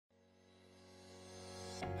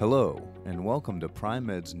Hello, and welcome to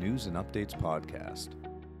Pri-Med's News and Updates podcast.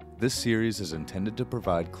 This series is intended to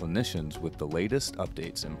provide clinicians with the latest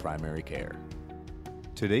updates in primary care.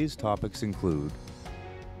 Today's topics include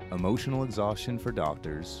emotional exhaustion for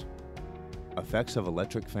doctors, effects of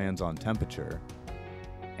electric fans on temperature,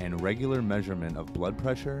 and regular measurement of blood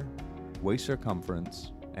pressure, waist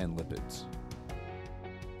circumference, and lipids.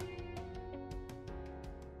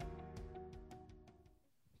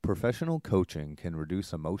 Professional coaching can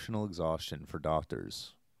reduce emotional exhaustion for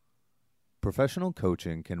doctors. Professional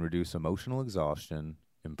coaching can reduce emotional exhaustion,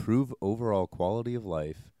 improve overall quality of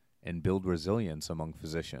life, and build resilience among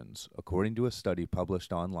physicians, according to a study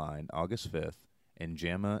published online August 5th in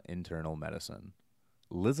JAMA Internal Medicine.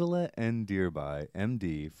 Lizelette N. Dearby,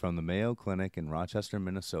 MD, from the Mayo Clinic in Rochester,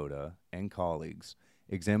 Minnesota, and colleagues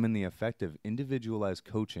examined the effect of individualized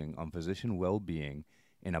coaching on physician well-being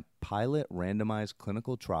in a pilot randomized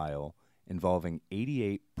clinical trial involving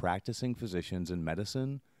 88 practicing physicians in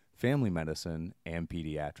medicine, family medicine, and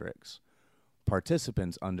pediatrics.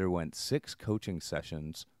 Participants underwent 6 coaching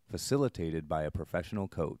sessions facilitated by a professional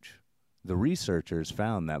coach. The researchers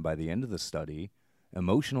found that by the end of the study,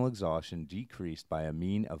 emotional exhaustion decreased by a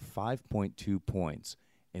mean of 5.2 points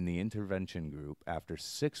in the intervention group after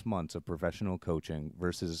 6 months of professional coaching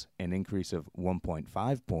versus an increase of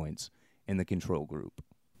 1.5 points in the control group.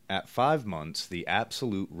 At 5 months, the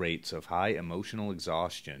absolute rates of high emotional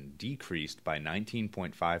exhaustion decreased by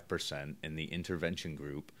 19.5% in the intervention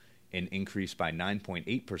group and increased by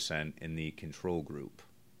 9.8% in the control group.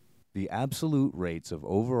 The absolute rates of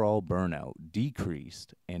overall burnout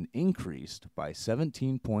decreased and increased by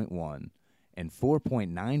 17.1% and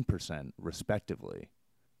 4.9% respectively.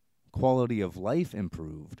 Quality of life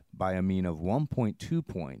improved by a mean of 1.2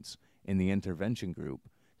 points in the intervention group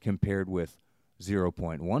compared with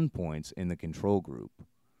 0.1 points in the control group.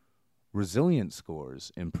 Resilience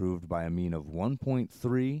scores improved by a mean of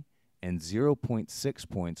 1.3 and 0.6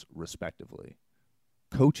 points respectively.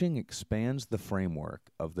 Coaching expands the framework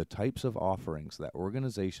of the types of offerings that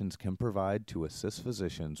organizations can provide to assist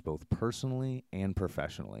physicians both personally and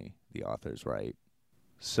professionally, the authors write.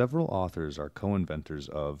 Several authors are co-inventors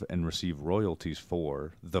of and receive royalties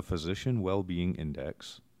for the Physician Wellbeing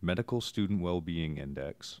Index, Medical Student Wellbeing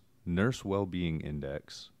Index, Nurse Wellbeing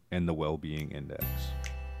Index, and the Wellbeing Index.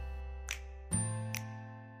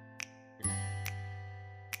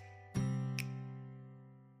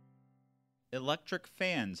 Electric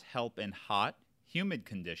fans help in hot, humid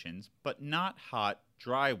conditions, but not hot,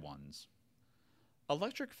 dry ones.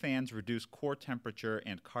 Electric fans reduce core temperature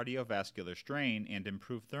and cardiovascular strain and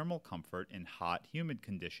improve thermal comfort in hot, humid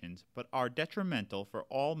conditions, but are detrimental for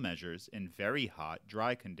all measures in very hot,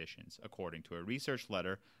 dry conditions, according to a research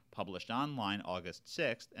letter published online August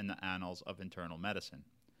 6th in the Annals of Internal Medicine.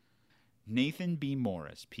 Nathan B.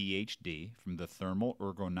 Morris, Ph.D., from the Thermal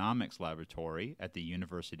Ergonomics Laboratory at the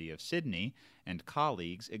University of Sydney, and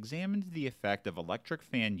colleagues examined the effect of electric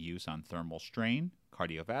fan use on thermal strain,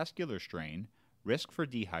 cardiovascular strain, risk for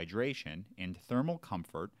dehydration, and thermal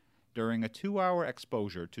comfort during a 2-hour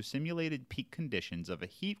exposure to simulated peak conditions of a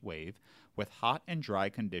heat wave with hot and dry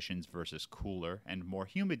conditions versus cooler and more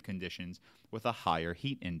humid conditions with a higher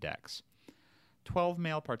heat index. 12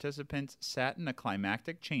 male participants sat in a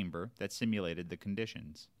climactic chamber that simulated the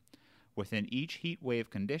conditions. Within each heat wave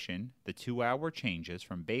condition, the 2-hour changes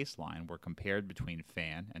from baseline were compared between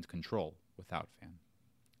fan and control without fan.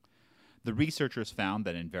 The researchers found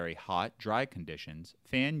that in very hot, dry conditions,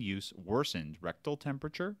 fan use worsened rectal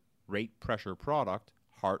temperature, rate pressure product,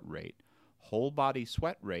 heart rate, whole body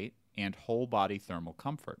sweat rate, and whole body thermal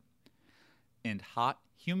comfort. In hot,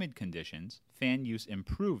 humid conditions, fan use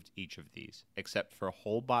improved each of these, except for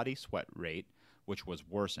whole body sweat rate, which was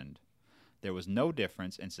worsened. There was no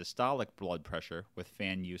difference in systolic blood pressure with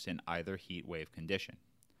fan use in either heat wave condition.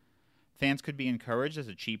 Fans could be encouraged as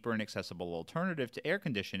a cheaper and accessible alternative to air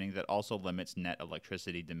conditioning that also limits net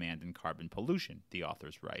electricity demand and carbon pollution, the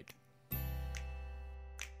authors write.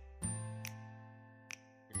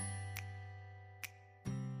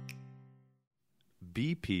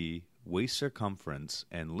 BP, waist circumference,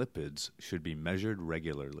 and lipids should be measured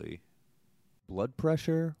regularly. Blood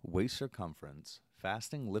pressure, waist circumference,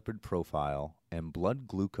 fasting lipid profile, and blood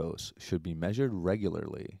glucose should be measured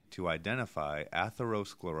regularly to identify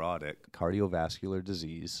atherosclerotic cardiovascular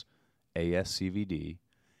disease, ASCVD,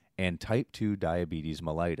 and type 2 diabetes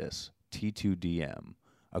mellitus, T2DM,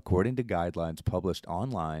 according to guidelines published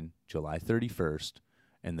online July 31st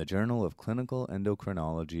in the Journal of Clinical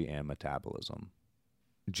Endocrinology and Metabolism.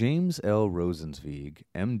 James L. Rosenzweig,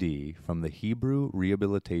 MD, from the Hebrew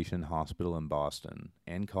Rehabilitation Hospital in Boston,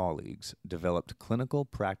 and colleagues developed clinical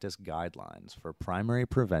practice guidelines for primary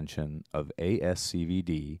prevention of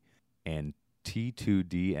ASCVD and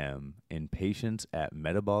T2DM in patients at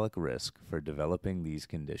metabolic risk for developing these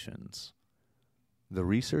conditions. The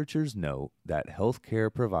researchers note that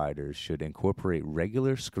healthcare providers should incorporate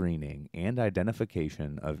regular screening and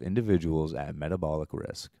identification of individuals at metabolic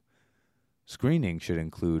risk. Screening should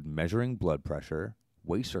include measuring blood pressure,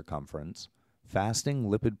 waist circumference, fasting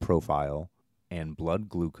lipid profile, and blood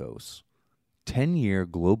glucose. 10-year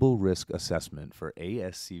global risk assessment for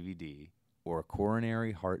ASCVD, or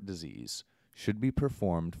coronary heart disease, should be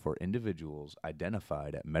performed for individuals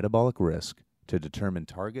identified at metabolic risk to determine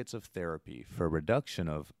targets of therapy for reduction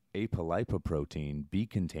of apolipoprotein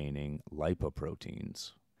B-containing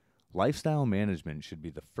lipoproteins. Lifestyle management should be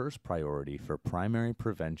the first priority for primary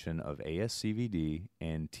prevention of ASCVD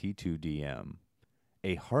and T2DM.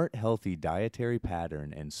 A heart-healthy dietary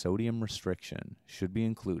pattern and sodium restriction should be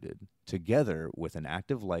included, together with an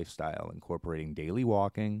active lifestyle incorporating daily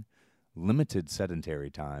walking, limited sedentary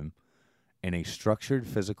time, and a structured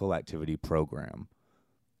physical activity program.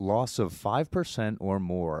 Loss of 5% or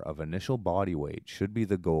more of initial body weight should be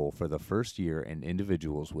the goal for the first year in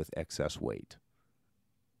individuals with excess weight.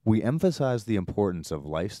 We emphasize the importance of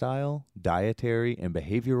lifestyle, dietary, and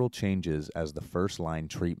behavioral changes as the first-line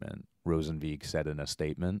treatment, Rosenzweig said in a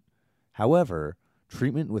statement. However,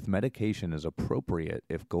 treatment with medication is appropriate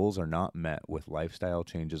if goals are not met with lifestyle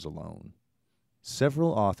changes alone.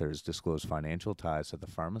 Several authors disclose financial ties to the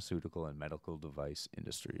pharmaceutical and medical device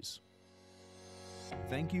industries.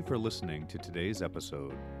 Thank you for listening to today's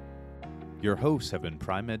episode. Your hosts have been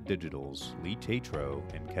Pri-Med Digital's Lee Tatro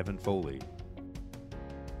and Kevin Foley.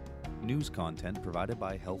 News content provided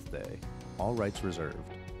by Health Day. All rights reserved.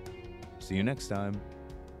 See you next time.